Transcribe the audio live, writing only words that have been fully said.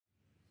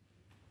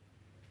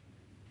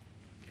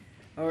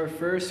Our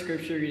first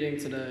scripture reading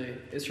today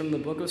is from the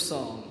book of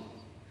Psalms,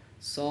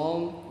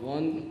 Psalm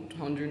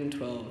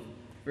 112,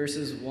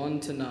 verses 1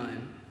 to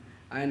 9.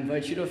 I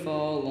invite you to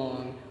follow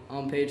along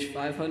on page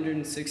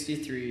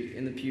 563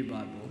 in the Pew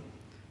Bible.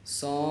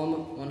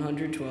 Psalm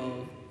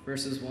 112,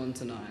 verses 1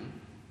 to 9.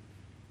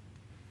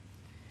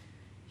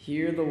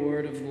 Hear the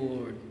word of the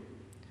Lord.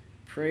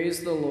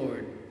 Praise the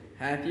Lord.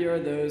 Happy are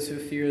those who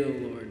fear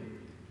the Lord,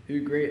 who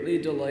greatly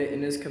delight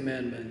in his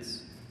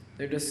commandments.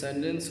 Their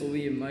descendants will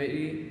be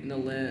mighty in the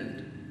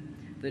land.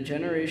 The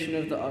generation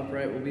of the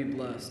upright will be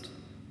blessed.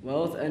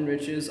 Wealth and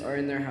riches are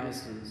in their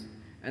houses,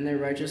 and their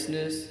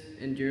righteousness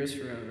endures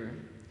forever.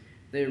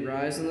 They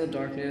rise in the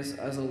darkness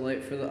as a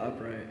light for the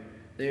upright.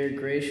 They are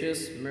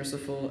gracious,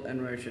 merciful,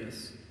 and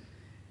righteous.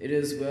 It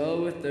is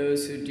well with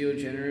those who deal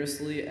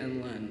generously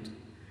and lend,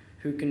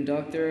 who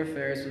conduct their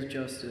affairs with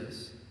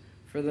justice.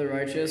 For the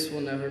righteous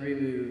will never be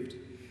moved.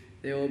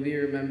 They will be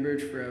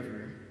remembered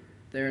forever.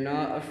 They are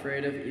not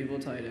afraid of evil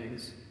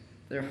tidings.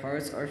 Their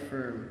hearts are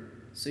firm,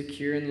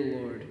 secure in the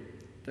Lord.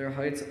 Their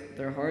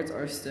hearts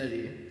are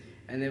steady,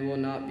 and they will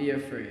not be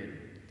afraid.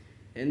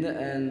 In the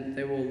end,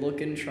 they will look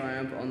in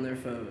triumph on their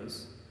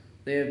foes.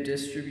 They have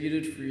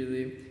distributed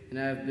freely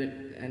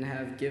and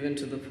have given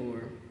to the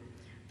poor.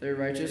 Their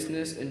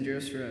righteousness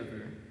endures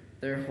forever.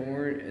 Their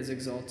horn is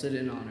exalted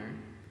in honor.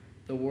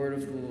 The word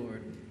of the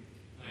Lord.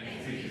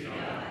 Thanks be to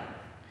God.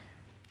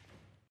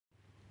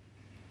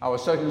 Our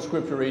second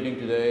scripture reading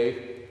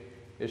today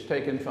is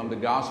taken from the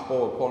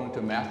Gospel according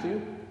to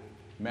Matthew,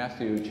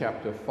 Matthew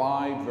chapter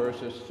 5,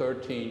 verses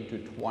 13 to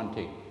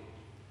 20.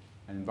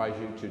 I invite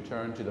you to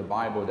turn to the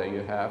Bible that you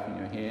have in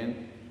your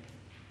hand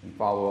and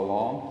follow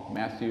along.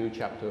 Matthew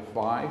chapter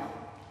 5,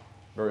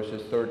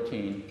 verses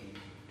 13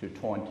 to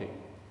 20.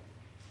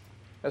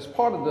 As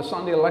part of the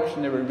Sunday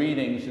lectionary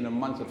readings in the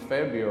month of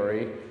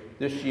February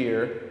this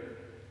year,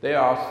 there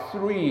are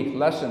 3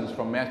 lessons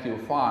from Matthew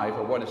 5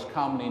 of what is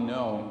commonly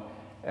known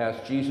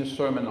as Jesus'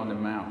 Sermon on the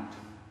Mount.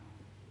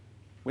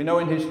 We know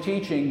in his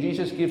teaching,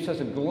 Jesus gives us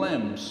a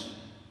glimpse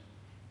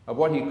of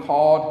what he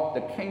called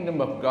the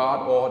kingdom of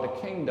God or the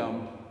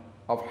kingdom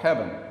of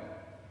heaven.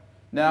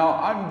 Now,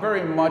 I'm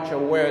very much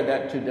aware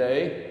that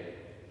today,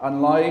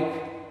 unlike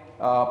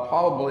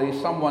probably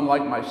someone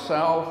like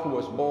myself who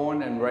was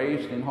born and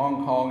raised in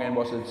Hong Kong and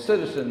was a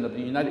citizen of the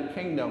United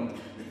Kingdom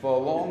for a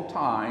long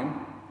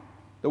time,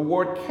 the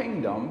word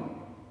kingdom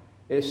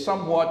is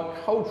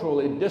somewhat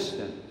culturally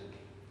distant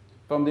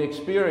from the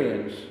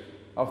experience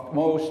of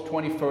most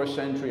 21st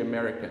century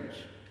Americans.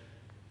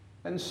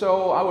 And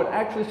so I would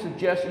actually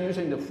suggest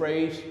using the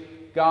phrase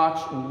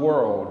God's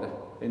world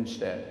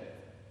instead.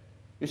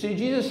 You see,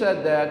 Jesus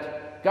said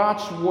that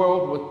God's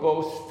world was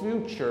both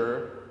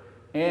future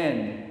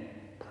and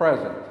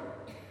present.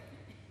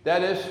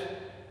 That is,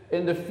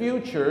 in the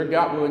future,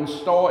 God will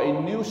install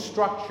a new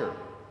structure,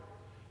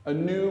 a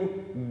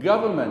new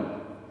government,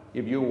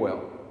 if you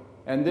will.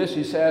 And this,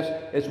 he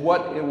says, is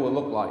what it will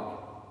look like.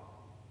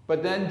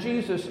 But then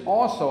Jesus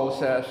also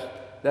says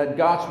that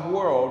God's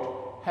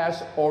world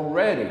has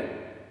already,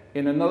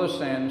 in another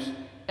sense,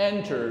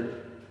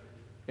 entered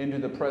into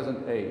the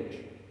present age.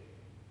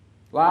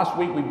 Last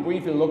week we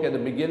briefly looked at the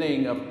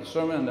beginning of the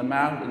Sermon on the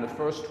Mount in the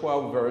first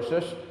 12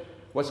 verses,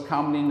 what's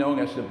commonly known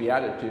as the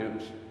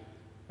Beatitudes.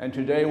 And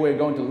today we're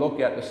going to look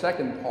at the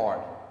second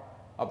part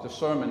of the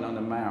Sermon on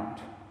the Mount,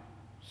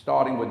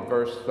 starting with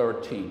verse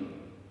 13.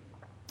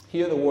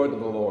 Hear the word of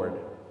the Lord.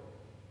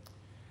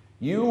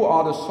 You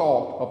are the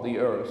salt of the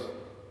earth,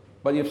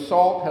 but if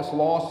salt has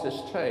lost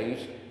its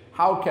taste,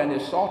 how can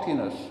its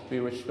saltiness be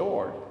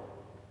restored?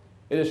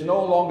 It is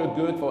no longer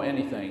good for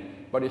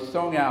anything, but is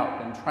thrown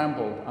out and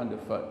trampled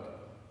underfoot.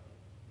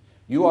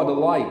 You are the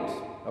light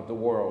of the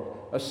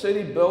world. A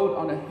city built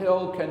on a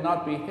hill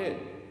cannot be hid.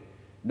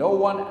 No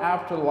one,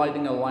 after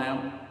lighting a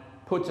lamp,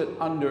 puts it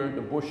under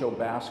the bushel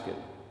basket,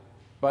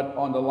 but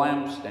on the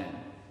lampstand,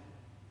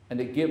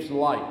 and it gives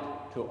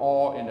light to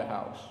all in the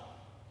house.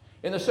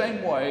 In the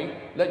same way,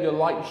 let your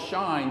light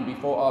shine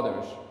before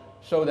others,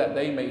 so that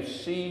they may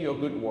see your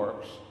good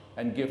works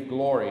and give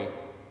glory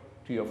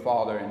to your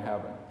Father in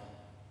heaven.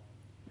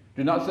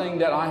 Do not think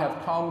that I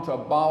have come to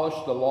abolish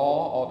the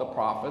law or the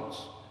prophets.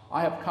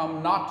 I have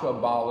come not to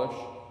abolish,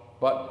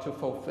 but to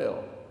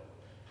fulfill.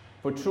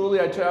 For truly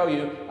I tell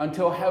you,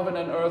 until heaven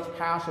and earth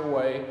pass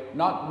away,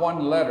 not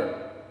one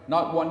letter,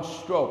 not one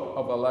stroke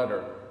of a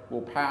letter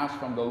will pass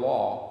from the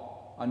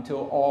law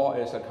until all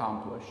is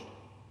accomplished.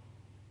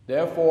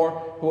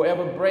 Therefore,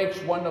 whoever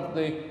breaks one of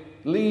the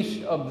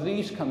least of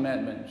these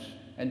commandments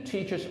and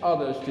teaches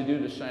others to do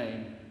the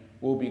same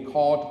will be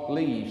called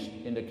least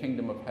in the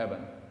kingdom of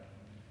heaven.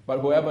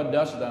 But whoever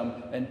does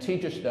them and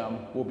teaches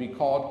them will be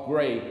called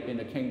great in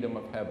the kingdom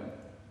of heaven.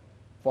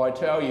 For I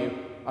tell you,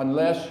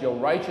 unless your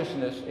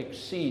righteousness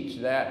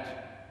exceeds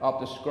that of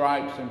the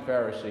scribes and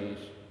Pharisees,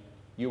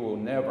 you will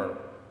never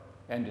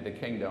enter the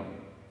kingdom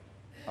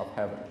of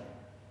heaven.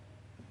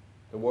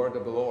 The word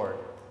of the Lord.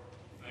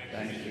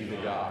 Thanks be to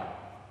God.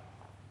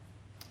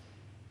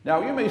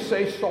 Now, you may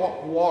say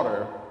salt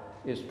water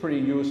is pretty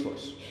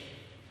useless.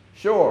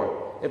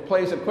 Sure, it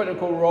plays a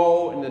critical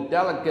role in the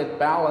delicate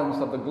balance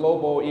of the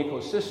global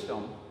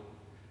ecosystem.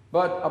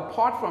 But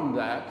apart from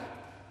that,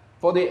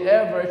 for the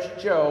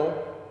average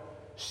Joe,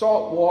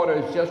 salt water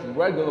is just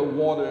regular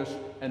water's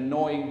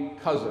annoying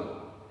cousin,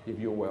 if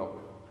you will.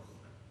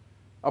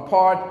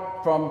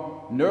 Apart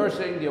from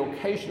nursing the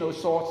occasional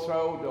sore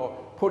throat or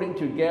putting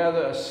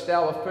together a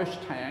stellar fish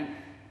tank,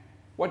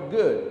 what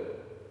good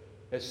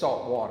is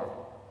salt water?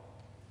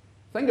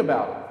 Think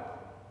about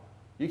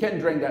it. You can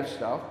drink that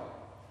stuff.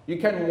 You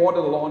can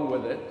water the lawn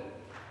with it.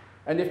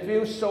 And it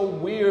feels so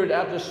weird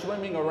after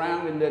swimming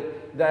around in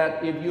it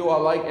that if you are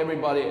like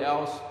everybody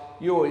else,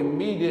 you will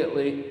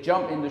immediately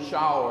jump in the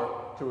shower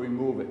to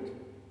remove it.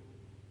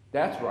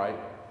 That's right.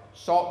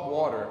 Salt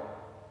water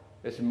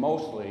is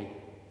mostly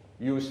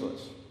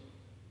useless.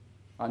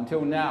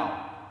 Until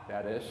now,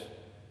 that is.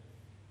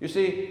 You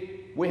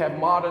see, we have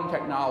modern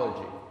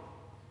technology.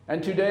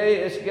 And today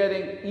it's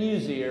getting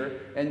easier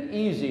and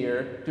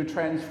easier to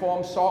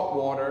transform salt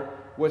water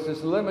with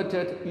its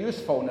limited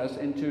usefulness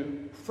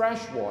into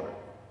fresh water.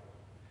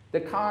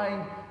 The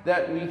kind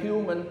that we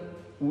humans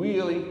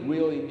really,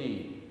 really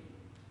need.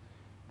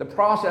 The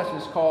process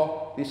is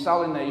called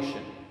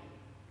desalination.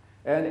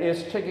 And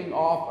it's taking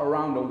off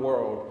around the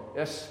world,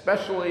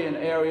 especially in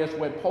areas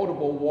where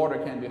potable water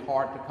can be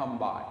hard to come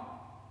by.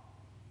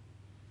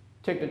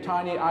 Take the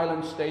tiny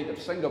island state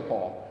of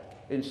Singapore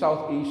in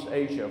Southeast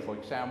Asia, for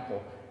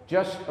example.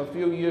 Just a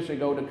few years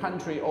ago, the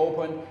country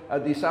opened a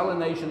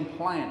desalination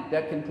plant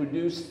that can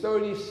produce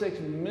 36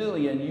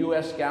 million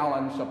US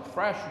gallons of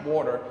fresh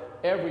water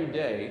every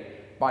day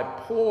by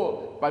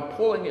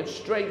pulling it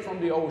straight from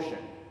the ocean.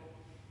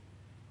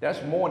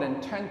 That's more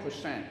than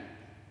 10%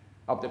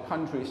 of the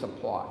country's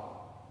supply.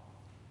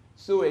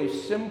 Through a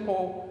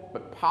simple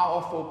but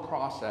powerful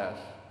process,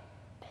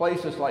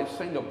 places like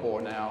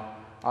Singapore now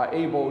are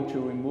able to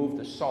remove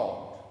the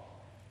salt,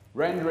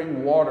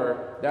 rendering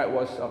water that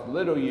was of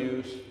little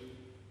use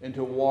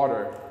into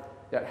water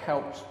that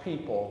helps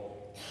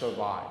people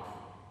survive.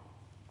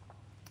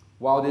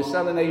 While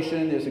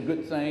desalination is a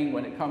good thing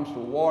when it comes to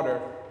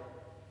water,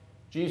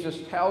 Jesus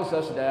tells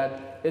us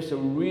that it's a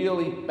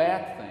really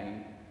bad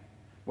thing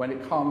when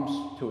it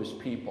comes to his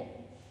people.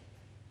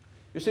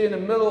 You see, in the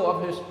middle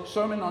of his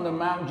Sermon on the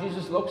Mount,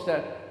 Jesus looks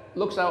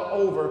out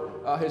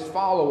over his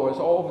followers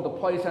all over the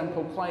place and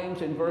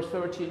proclaims in verse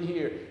 13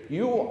 here,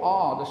 "You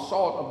are the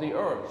salt of the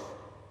earth.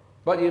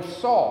 But if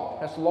salt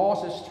has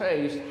lost its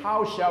taste,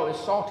 how shall its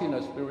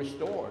saltiness be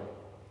restored?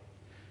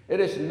 It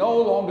is no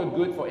longer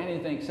good for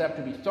anything except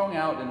to be thrown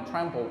out and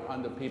trampled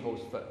under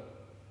people's foot."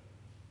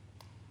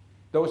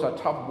 Those are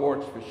tough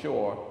words for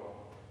sure,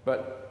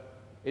 but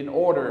in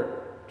order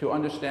to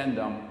understand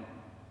them,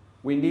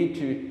 we need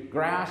to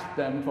grasp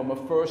them from a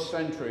first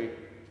century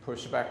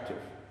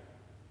perspective.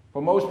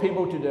 For most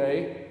people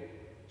today,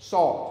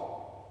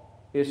 salt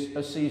is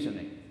a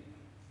seasoning.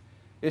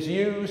 It's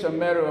used a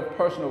matter of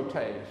personal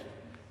taste,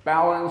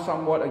 balanced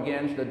somewhat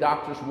against the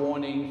doctor's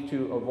warnings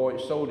to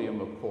avoid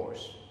sodium, of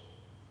course.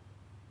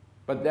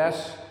 But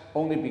that's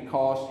only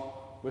because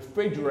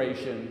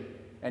refrigeration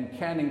and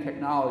canning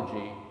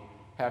technology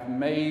have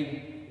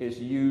made its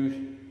use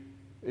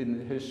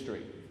in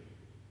history.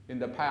 In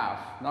the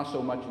past, not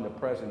so much in the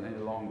present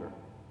any longer.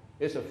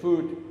 It's a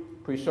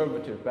food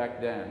preservative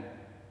back then,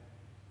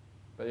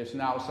 but it's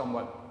now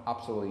somewhat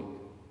obsolete.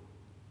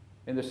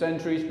 In the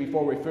centuries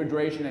before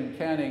refrigeration and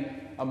canning,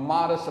 a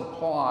modest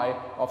supply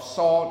of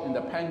salt in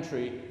the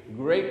pantry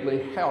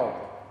greatly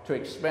helped to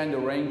expand the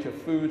range of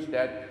foods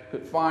that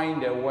could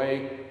find their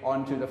way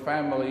onto the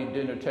family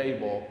dinner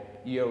table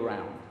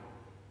year-round.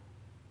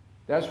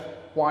 That's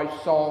why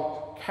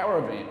salt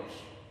caravans,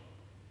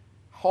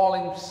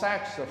 hauling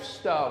sacks of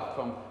stuff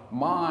from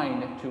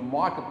mine to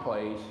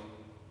marketplace,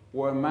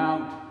 were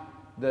among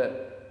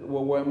the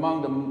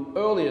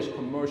earliest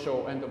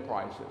commercial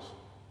enterprises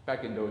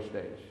back in those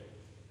days.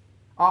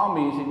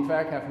 Armies, in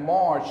fact, have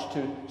marched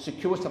to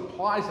secure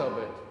supplies of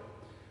it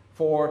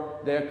for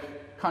their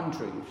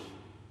countries.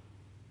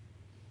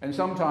 And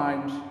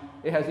sometimes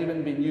it has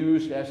even been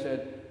used as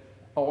an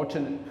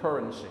alternate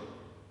currency.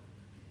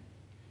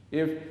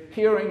 If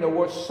hearing the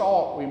word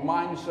salt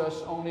reminds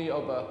us only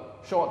of a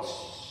short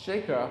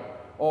shaker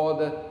or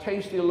the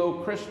tasty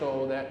little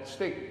crystal that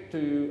stick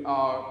to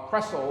our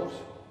pretzels,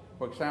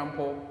 for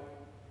example,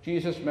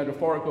 Jesus'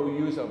 metaphorical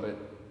use of it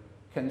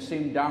can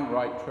seem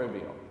downright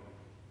trivial.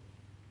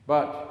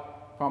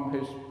 But from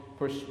his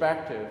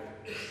perspective,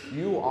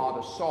 "You are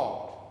the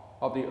salt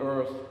of the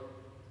earth,"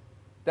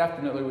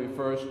 definitely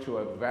refers to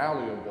a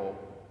valuable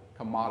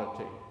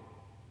commodity.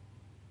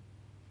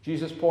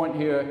 Jesus' point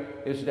here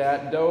is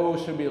that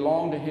those who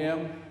belong to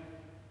him,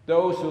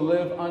 those who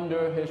live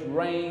under his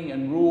reign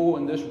and rule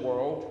in this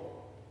world,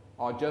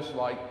 are just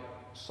like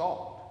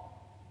salt.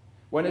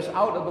 When it's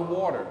out of the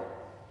water,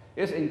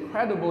 it's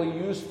incredibly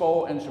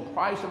useful and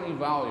surprisingly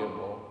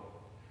valuable,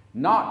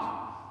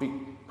 not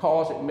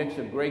because it makes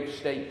a great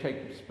steak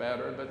taste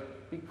better,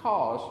 but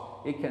because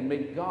it can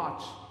make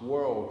God's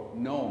world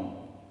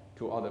known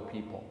to other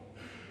people.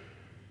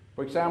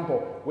 For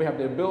example, we have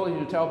the ability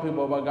to tell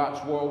people about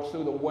God's world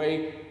through the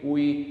way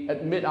we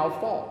admit our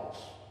faults,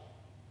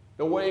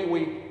 the way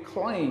we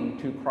cling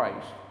to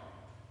Christ,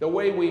 the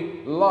way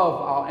we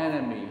love our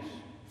enemies,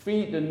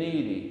 feed the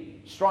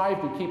needy,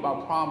 strive to keep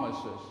our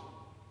promises,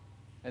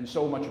 and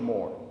so much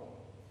more.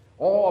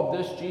 All of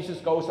this Jesus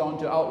goes on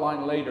to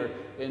outline later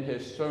in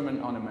his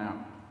Sermon on the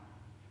Mount.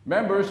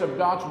 Members of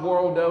God's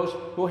world, those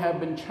who have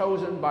been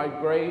chosen by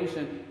grace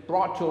and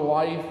brought to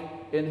life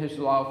in his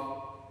love,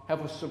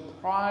 have a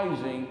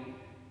surprising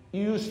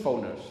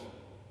usefulness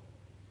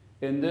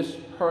in this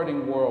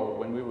hurting world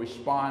when we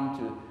respond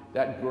to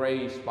that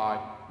grace by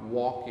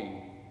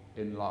walking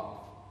in love.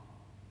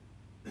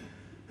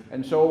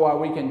 And so while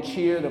we can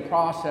cheer the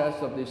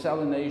process of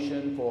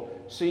desalination for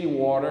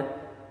seawater,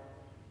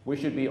 we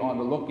should be on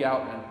the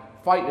lookout and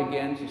fight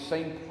against the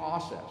same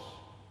process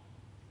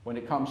when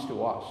it comes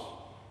to us,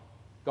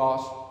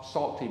 God's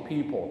salty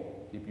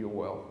people, if you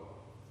will.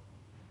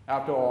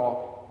 After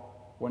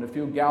all, when a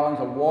few gallons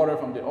of water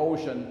from the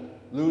ocean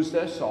lose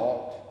their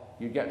salt,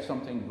 you get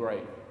something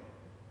great.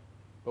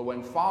 But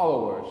when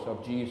followers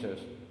of Jesus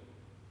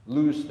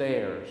lose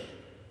theirs,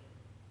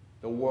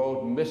 the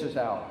world misses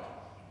out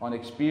on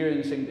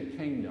experiencing the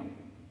kingdom,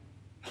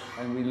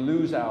 and we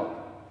lose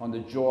out on the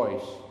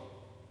joys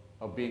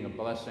of being a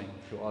blessing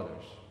to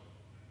others.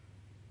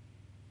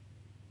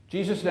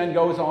 Jesus then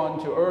goes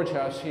on to urge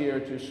us here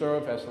to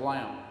serve as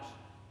lamps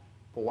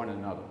for one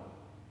another.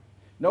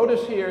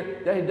 Notice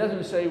here that he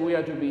doesn't say we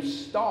are to be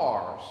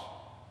stars.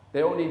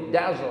 They only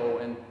dazzle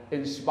and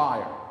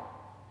inspire.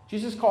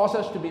 Jesus calls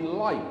us to be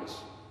lights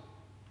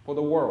for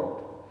the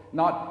world,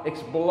 not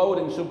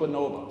exploding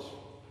supernovas.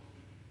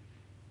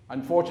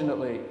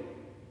 Unfortunately,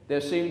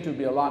 there seem to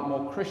be a lot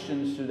more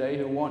Christians today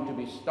who want to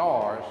be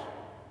stars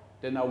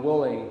than are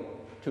willing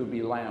to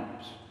be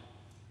lamps.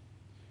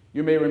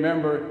 You may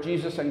remember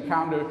Jesus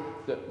encountered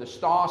the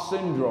star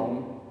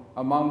syndrome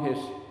among his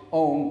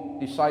own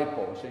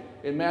disciples.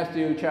 In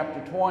Matthew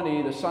chapter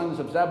 20, the sons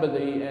of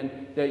Zebedee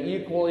and their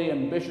equally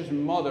ambitious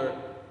mother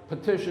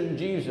petitioned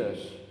Jesus,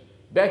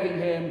 begging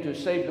him to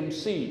save them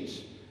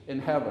seats in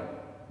heaven.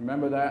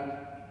 Remember that?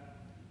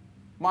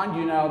 Mind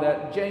you now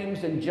that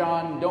James and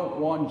John don't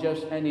want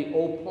just any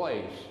old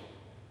place.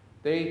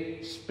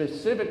 They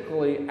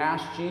specifically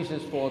asked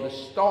Jesus for the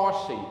star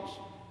seats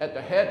at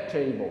the head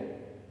table,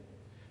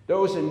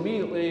 those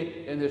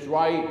immediately in his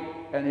right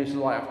and his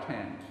left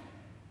hand.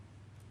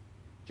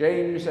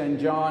 James and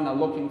John are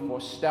looking for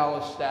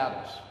stellar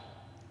status,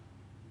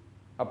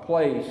 a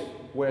place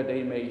where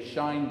they may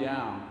shine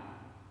down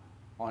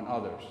on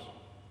others.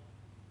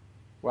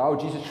 Well,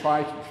 Jesus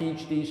tries to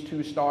teach these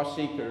two star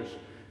seekers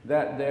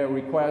that their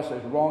request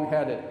is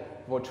wrong-headed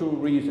for two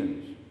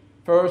reasons.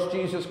 First,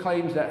 Jesus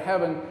claims that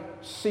heaven's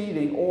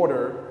seating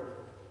order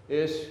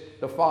is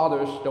the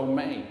Father's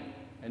domain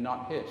and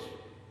not his.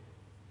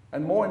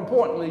 And more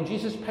importantly,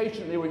 Jesus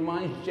patiently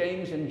reminds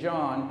James and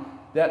John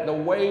that the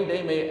way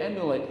they may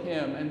emulate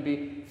him and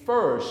be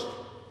first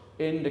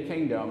in the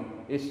kingdom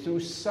is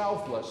through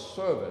selfless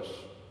service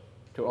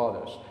to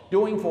others.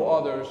 Doing for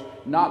others,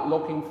 not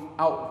looking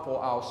out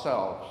for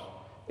ourselves,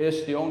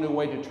 is the only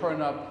way to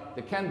turn up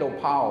the candle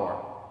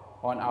power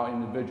on our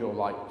individual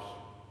lives.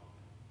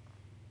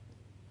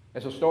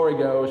 As the story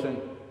goes,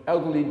 an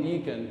elderly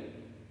deacon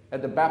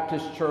at the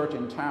Baptist church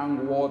in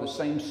town wore the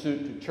same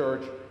suit to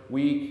church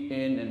week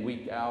in and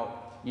week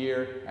out,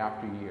 year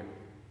after year.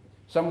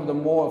 Some of the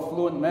more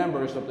affluent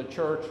members of the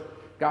church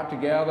got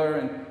together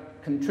and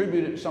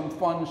contributed some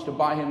funds to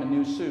buy him a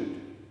new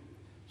suit,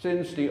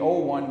 since the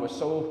old one was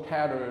so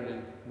tattered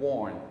and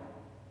worn.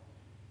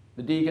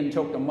 The deacon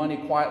took the money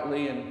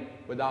quietly and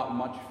without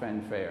much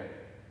fanfare.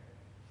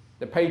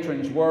 The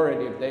patrons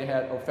worried if they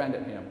had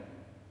offended him.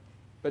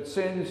 But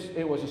since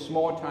it was a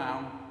small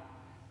town,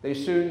 they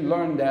soon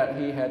learned that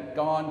he had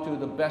gone to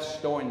the best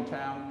store in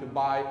town to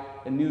buy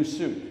a new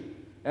suit,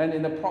 and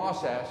in the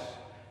process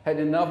had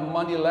enough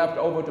money left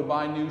over to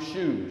buy new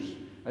shoes,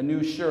 a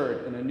new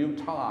shirt, and a new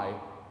tie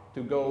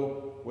to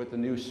go with the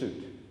new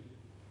suit.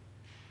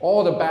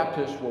 All the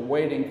Baptists were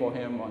waiting for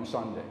him on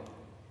Sunday.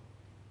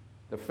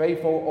 The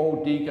faithful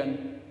old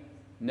deacon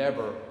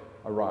never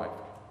arrived.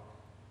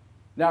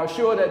 Now,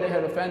 sure that they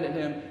had offended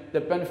him,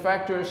 the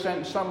benefactor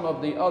sent some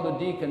of the other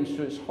deacons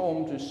to his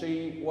home to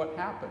see what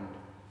happened.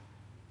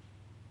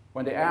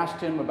 When they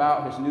asked him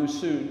about his new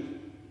suit,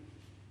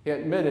 he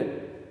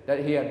admitted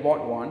that he had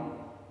bought one,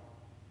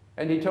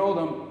 and he told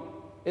them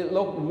it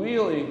looked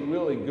really,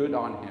 really good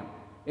on him.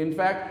 In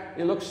fact,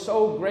 it looked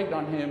so great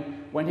on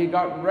him when he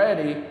got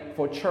ready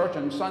for church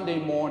on Sunday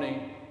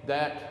morning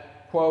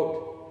that,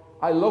 quote,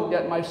 I looked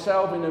at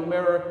myself in the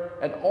mirror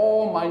at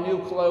all my new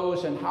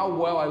clothes and how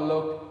well I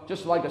looked,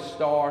 just like a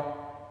star,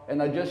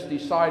 and I just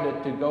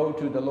decided to go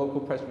to the local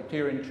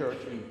Presbyterian church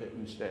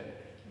instead.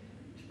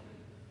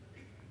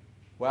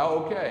 Well,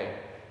 okay,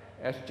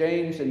 as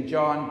James and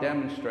John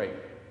demonstrate,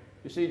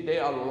 you see,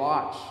 there are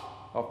lots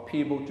of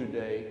people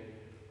today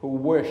who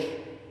wish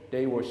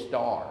they were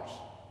stars.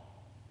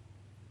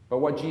 But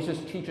what Jesus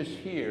teaches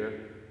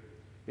here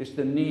is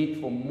the need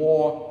for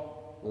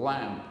more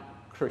lamp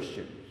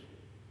Christians.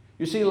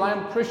 You see,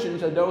 lamb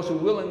Christians are those who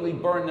willingly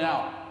burn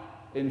out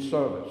in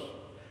service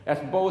as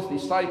both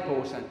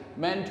disciples and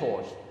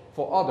mentors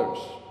for others.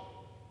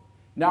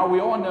 Now, we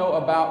all know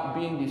about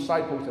being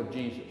disciples of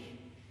Jesus,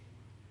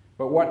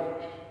 but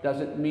what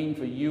does it mean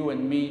for you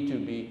and me to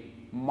be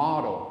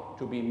modeled,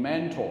 to be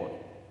mentored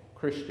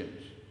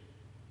Christians?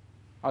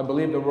 I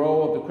believe the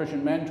role of the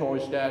Christian mentor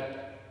is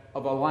that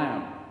of a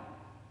lamp,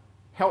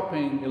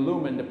 helping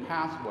illumine the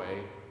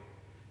pathway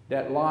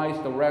that lies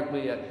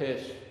directly at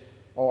his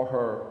or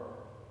her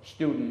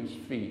students'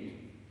 feet,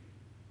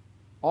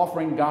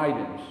 offering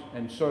guidance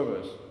and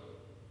service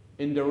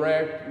in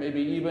direct, maybe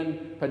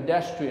even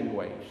pedestrian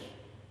ways.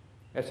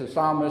 As the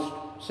psalmist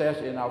says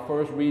in our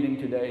first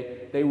reading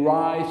today, they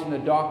rise in the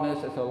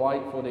darkness as a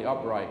light for the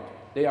upright.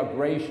 They are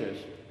gracious,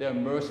 they are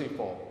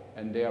merciful,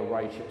 and they are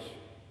righteous.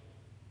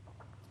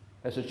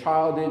 As a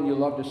child, didn't you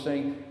love to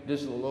sing,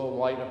 "This little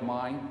light of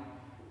mine,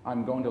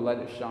 I'm going to let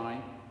it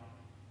shine"?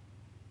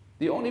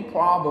 The only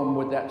problem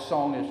with that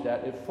song is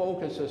that it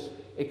focuses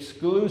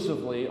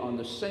exclusively on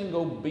the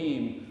single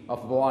beam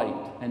of light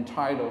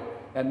entitled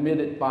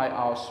emitted by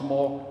our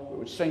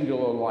small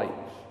singular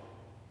lights.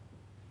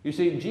 You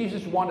see,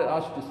 Jesus wanted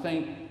us to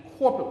think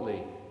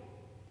corporately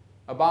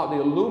about the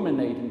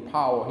illuminating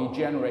power he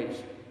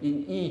generates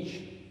in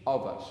each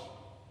of us.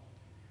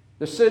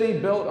 The city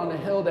built on the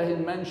hill that he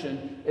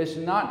mentioned is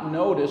not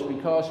noticed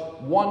because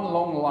one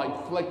lone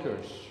light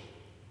flickers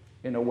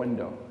in a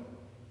window.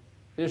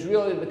 It is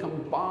really the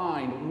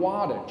combined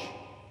wattage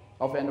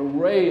of an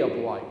array of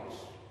lights,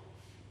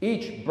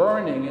 each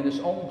burning in its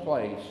own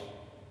place,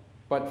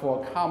 but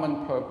for a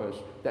common purpose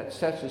that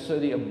sets the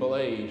city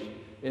ablaze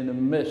in the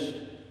midst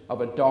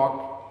of a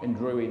dark and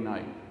dreary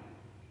night.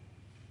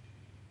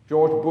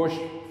 George Bush,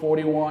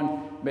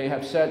 41, may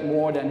have said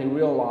more than he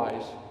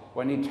realized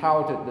when he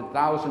touted the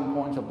 1,000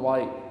 points of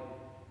light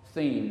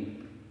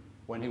theme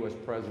when he was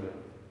president.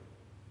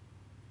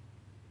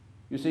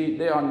 You see,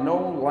 there are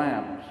no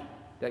lamps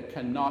that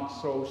cannot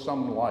throw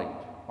some light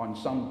on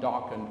some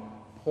darkened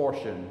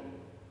portion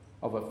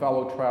of a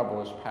fellow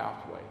traveler's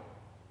pathway.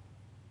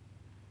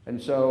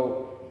 And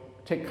so,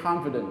 take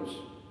confidence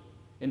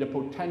in the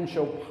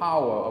potential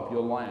power of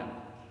your lamp,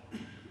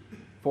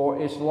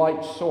 for its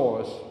light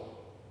source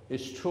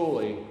is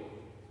truly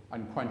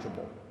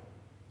unquenchable.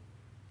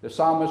 The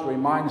psalmist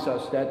reminds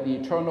us that the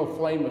eternal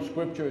flame of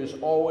Scripture is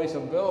always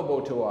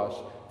available to us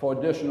for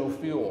additional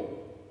fuel.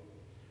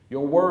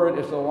 Your word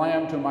is a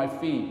lamp to my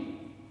feet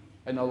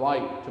and a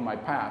light to my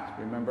path,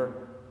 remember?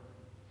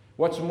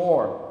 What's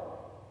more,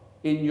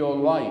 in your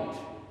light,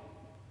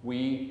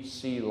 we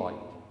see light.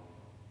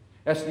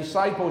 As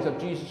disciples of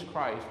Jesus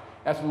Christ,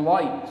 as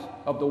lights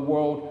of the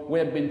world, we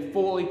have been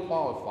fully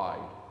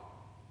qualified.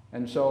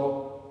 And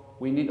so,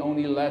 we need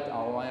only let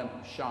our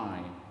lamp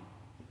shine,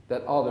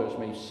 that others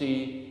may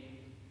see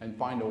and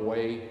find a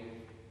way,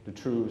 the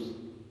truth,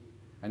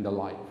 and the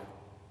life.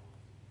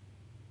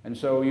 And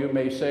so you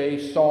may say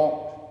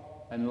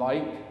salt and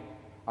light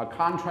are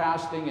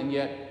contrasting and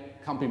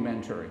yet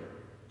complementary.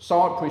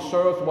 Salt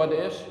preserves what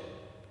is,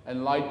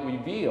 and light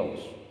reveals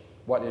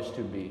what is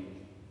to be.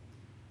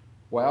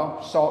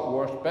 Well, salt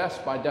works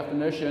best by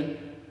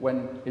definition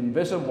when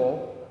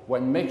invisible,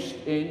 when mixed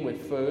in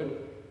with food,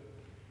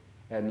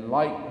 and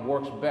light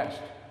works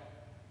best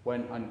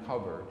when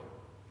uncovered.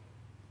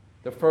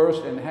 The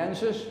first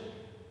enhances,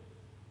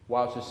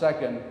 whilst the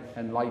second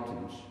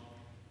enlightens.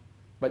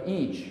 But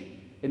each,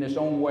 in its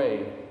own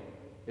way,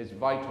 is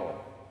vital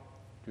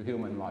to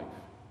human life.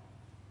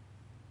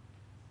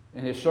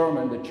 In his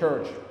sermon, The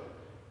Church,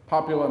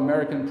 popular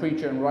American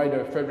preacher and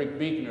writer Frederick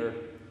Buechner,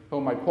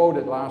 whom I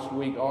quoted last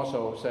week,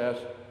 also says,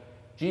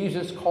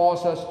 Jesus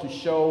calls us to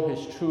show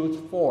his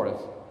truth forth,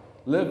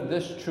 live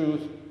this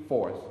truth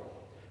forth.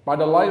 By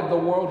the light of the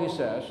world, he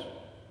says,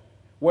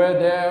 where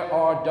there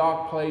are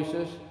dark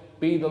places,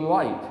 be the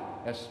light,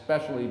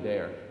 especially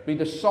there. Be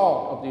the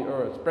salt of the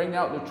earth. Bring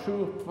out the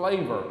true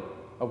flavor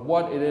of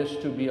what it is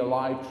to be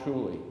alive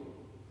truly.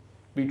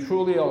 Be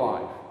truly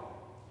alive.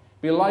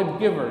 Be a life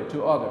giver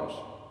to others.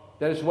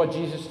 That is what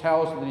Jesus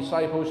tells the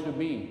disciples to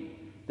be.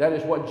 That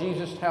is what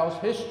Jesus tells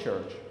his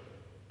church,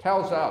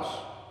 tells us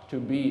to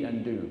be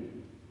and do.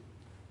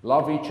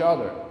 Love each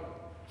other.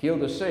 Heal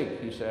the sick,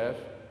 he says.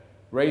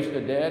 Raise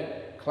the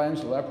dead.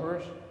 Cleanse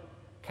lepers.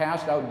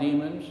 Cast out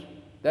demons.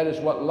 That is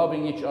what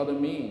loving each other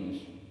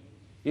means.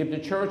 If the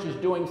church is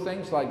doing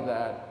things like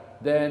that,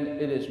 then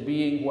it is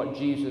being what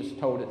Jesus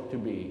told it to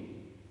be.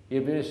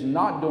 If it is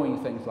not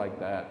doing things like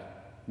that,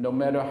 no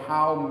matter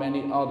how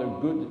many other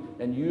good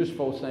and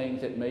useful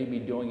things it may be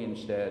doing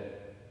instead,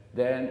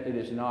 then it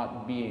is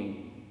not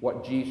being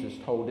what Jesus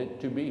told it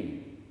to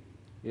be.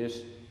 It's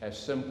as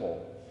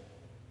simple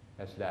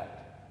as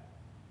that.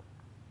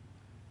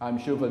 I'm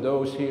sure for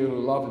those here who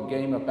love the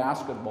game of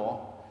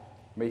basketball,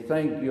 may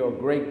think you're a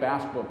great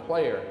basketball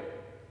player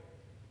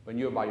when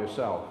you're by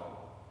yourself.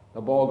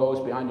 The ball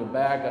goes behind your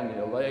back, under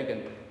your leg,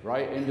 and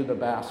right into the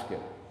basket.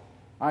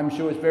 I'm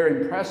sure it's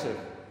very impressive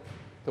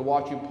to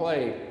watch you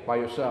play by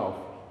yourself.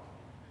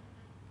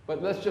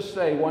 But let's just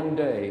say one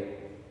day,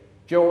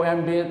 Joel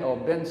Embiid or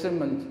Ben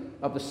Simmons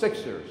of the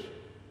Sixers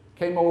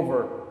came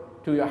over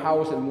to your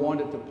house and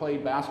wanted to play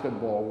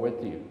basketball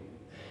with you.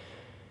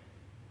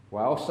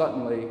 Well,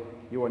 suddenly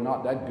you are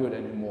not that good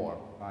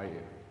anymore, are you?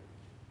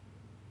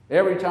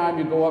 Every time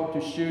you go up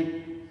to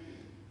shoot,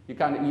 you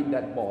kind of eat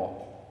that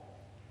ball.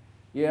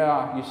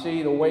 Yeah, you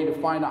see, the way to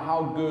find out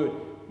how good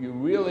you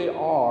really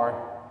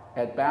are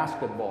at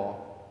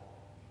basketball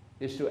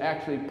is to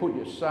actually put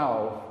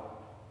yourself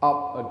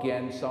up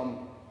against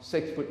some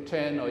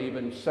 6'10" or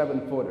even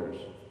 7-footers,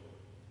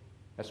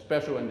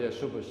 especially when they're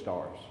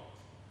superstars.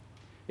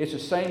 It's the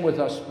same with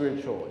us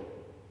spiritually.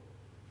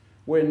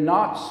 We're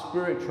not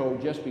spiritual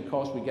just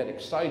because we get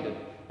excited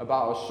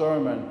about a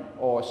sermon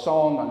or a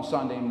song on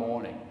Sunday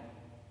morning.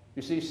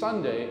 You see,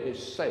 Sunday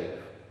is safe.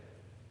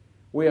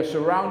 We are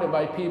surrounded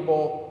by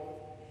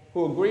people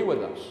who agree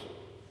with us.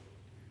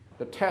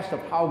 The test of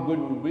how good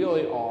we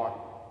really are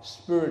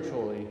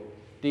spiritually,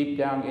 deep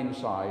down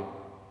inside,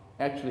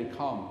 actually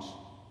comes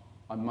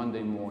on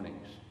Monday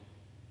mornings.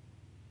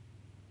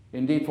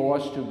 Indeed, for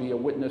us to be a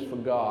witness for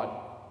God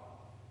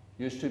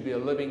is to be a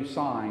living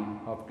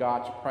sign of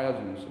God's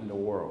presence in the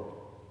world.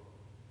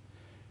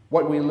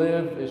 What we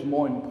live is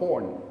more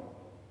important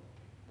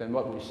than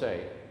what we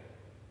say,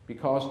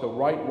 because the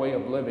right way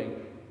of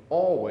living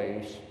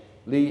always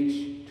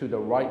leads to the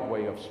right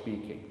way of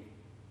speaking.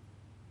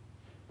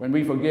 When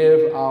we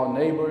forgive our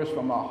neighbors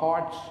from our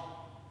hearts,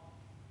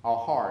 our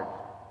heart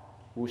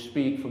will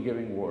speak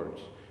forgiving words.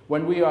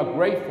 When we are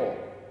grateful,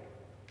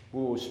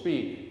 we will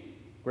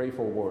speak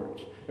grateful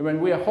words. And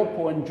when we are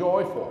hopeful and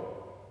joyful,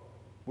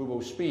 we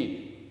will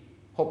speak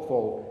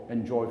hopeful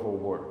and joyful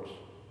words.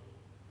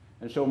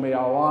 And so may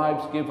our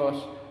lives give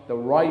us the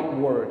right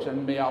words,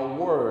 and may our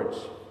words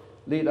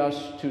lead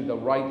us to the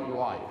right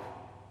life.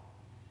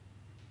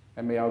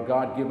 And may our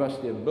God give us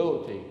the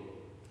ability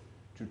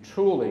to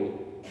truly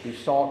be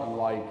salt and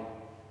light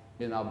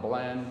in our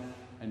bland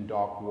and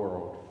dark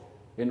world,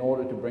 in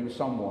order to bring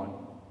someone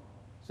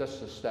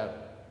just a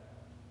step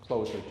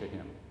closer to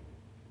Him.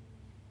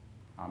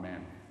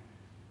 Amen.